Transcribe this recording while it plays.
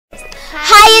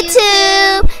Hi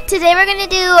YouTube! Today we're gonna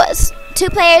do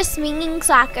 2-player swinging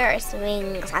soccer.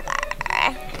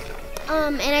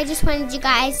 And I just wanted you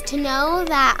guys to know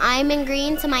that I'm in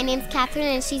green, so my name's Catherine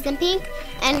and she's in pink,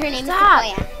 and her name is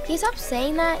Sequoia. Can you stop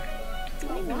saying that?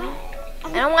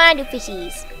 I don't want to do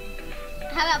fishies.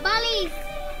 How about Pollys?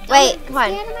 Wait, hold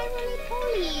on. Stay out of my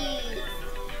roly-polies.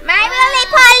 My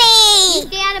roly-poly!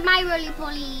 Stay out of my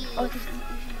roly-polies. Oh, this is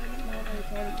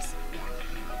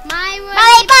My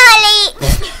roly-poly!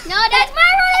 No, that's my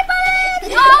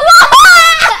roly-polies! Oh!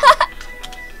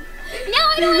 No,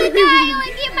 I don't want to die. I want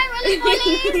to keep my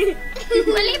roly-polies.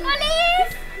 Roly-polies!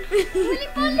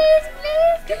 Roly-polies,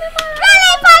 please. Give me my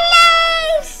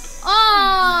Roly-polies! Oh!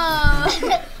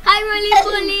 Hi,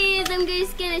 roly-polies. I'm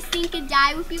just going to sink and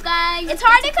die with you guys. It's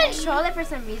hard to control it for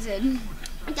some reason.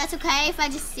 That's okay if I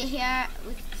just sit here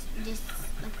with just like this.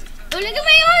 Oh, look at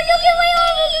my arm! Look at my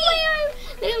arm! Look at my arm!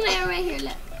 Look at my arm right here.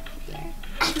 Look.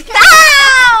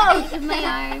 Ow! Look at my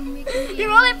arm. Your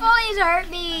roly-polies hurt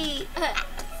me.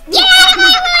 Get out of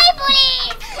my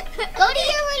roly-polies! Go to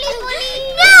your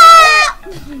roly-polies! No!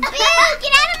 Bill,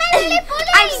 get out of my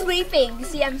roly-polies! I'm sleeping.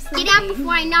 See, I'm sleeping. Get out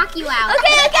before I knock you out.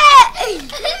 Okay, okay.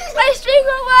 My string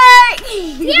will work.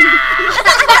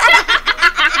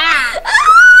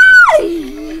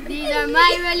 These are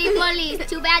my roly-polies.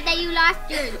 Too bad that you lost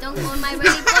yours. Don't go on my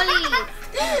roly-polies.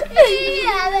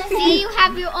 See, you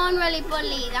have your own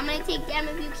roly-polies. I'm going to take them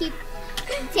if you keep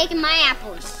taking my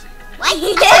apples. What?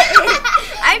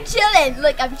 I'm chilling.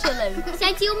 Look, I'm chilling.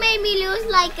 Since you made me lose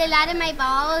like a lot of my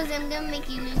balls, I'm going to make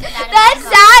you lose a lot of That my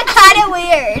balls. sounds kind of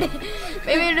weird.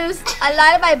 Maybe lose a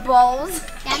lot of my balls.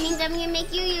 That means I'm going to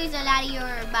make you use a lot of your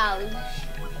balls.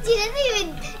 She doesn't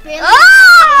even really.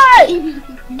 Oh!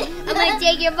 I'm going to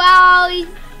take your balls. You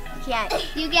can't.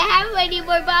 You can have any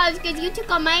more balls because you took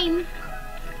all mine.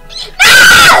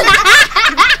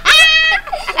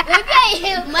 Okay,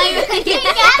 my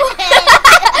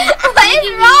What is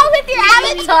wrong with your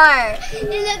avatar? It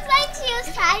looks like she was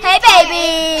trying Hey, to baby.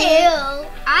 Ew.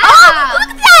 Oh, look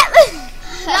at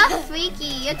that. You're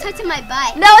freaky. You're touching my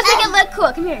butt. No, let's make it look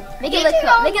cool. Come here. Make it look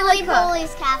cool. Make it look cool.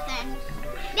 Pollys, Catherine.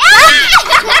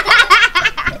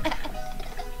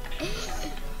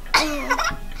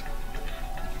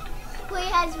 Boy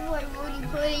has more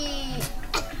roly-poly.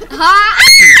 Huh?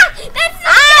 That's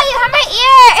you have my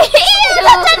ear.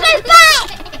 Don't touch my butt.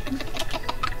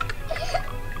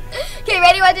 Okay,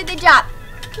 ready? 1, 2, 3, drop.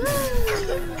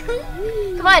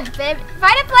 Come on, babe.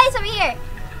 Find a place over here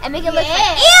and make it look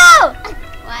like. Ew!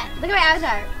 What? Look at my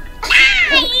avatar.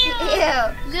 Ew.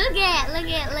 Look at.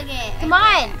 Come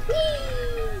on.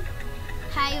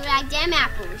 How you like them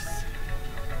apples?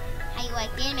 How you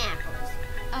like them apples?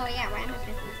 Oh yeah, right. I'm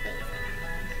supposed to say.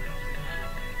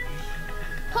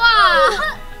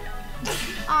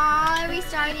 Aw,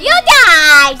 restarted. You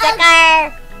die,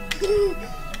 sucker.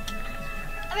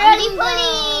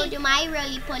 Roly-polies. Do my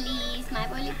roly-polies. My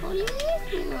roly-polies.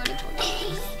 My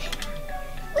roly-polies.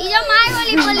 These are my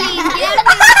roly-polies. Get out of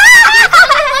my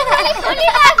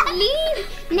roly-polies. Leave.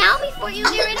 Now before you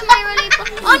get rid of my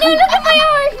roly-polies. Oh no, look at my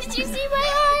arm. Did you see my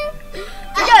arm?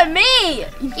 Look at me.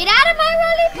 Get out of my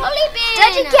roly-poly bin.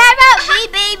 Don't you care about me,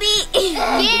 baby?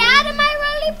 Get out of my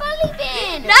roly-poly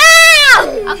bin. No!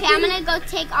 Okay, I'm gonna go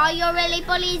take all your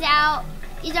roly-polies out.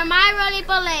 These are my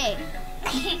roly-poly.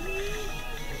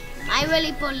 My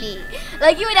roly-poly.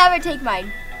 Like you would never take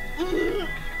mine.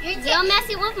 You're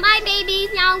messing with my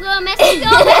babies. Now I'm gonna mess with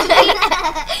your babies.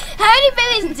 How many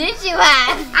babies did you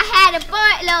have? I had a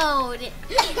buttload.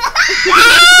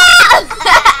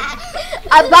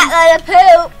 A buttload of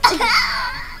poop.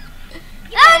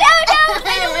 No. I don't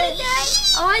want to die.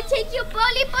 I want to take your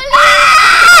poly-poly.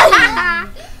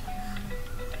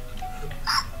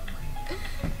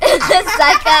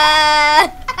 Sucker.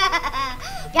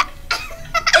 Yeah.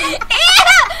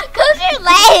 Ew! Close your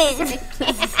legs.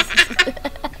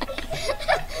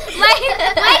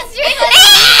 my string.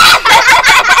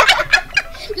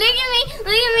 Look at me.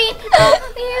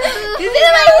 You see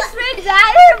the way you spins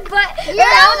out her butt?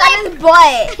 You're all like his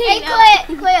butt. Hey,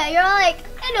 Clea, you're all like,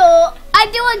 hello. I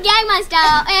do a gangbang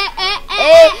style.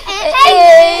 Hey,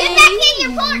 get back in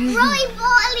your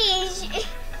roly-polies.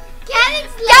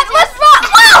 That was wrong.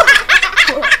 Whoa!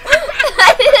 I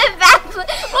did a backflip.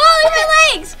 Whoa, look at my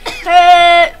legs.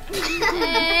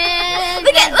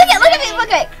 Look at me.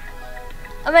 Look at.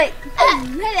 I'm like,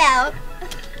 hello.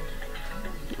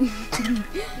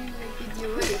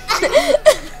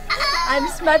 I'm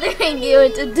smothering you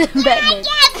into Tibetan.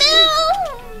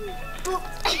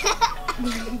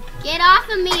 Get off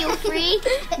of me, you freak.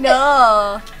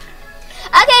 No.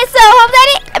 Okay, so hope that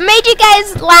it made you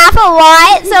guys laugh a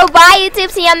lot. So bye,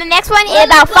 YouTube. See you on the next one in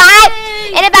about 5.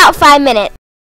 in about 5 minutes.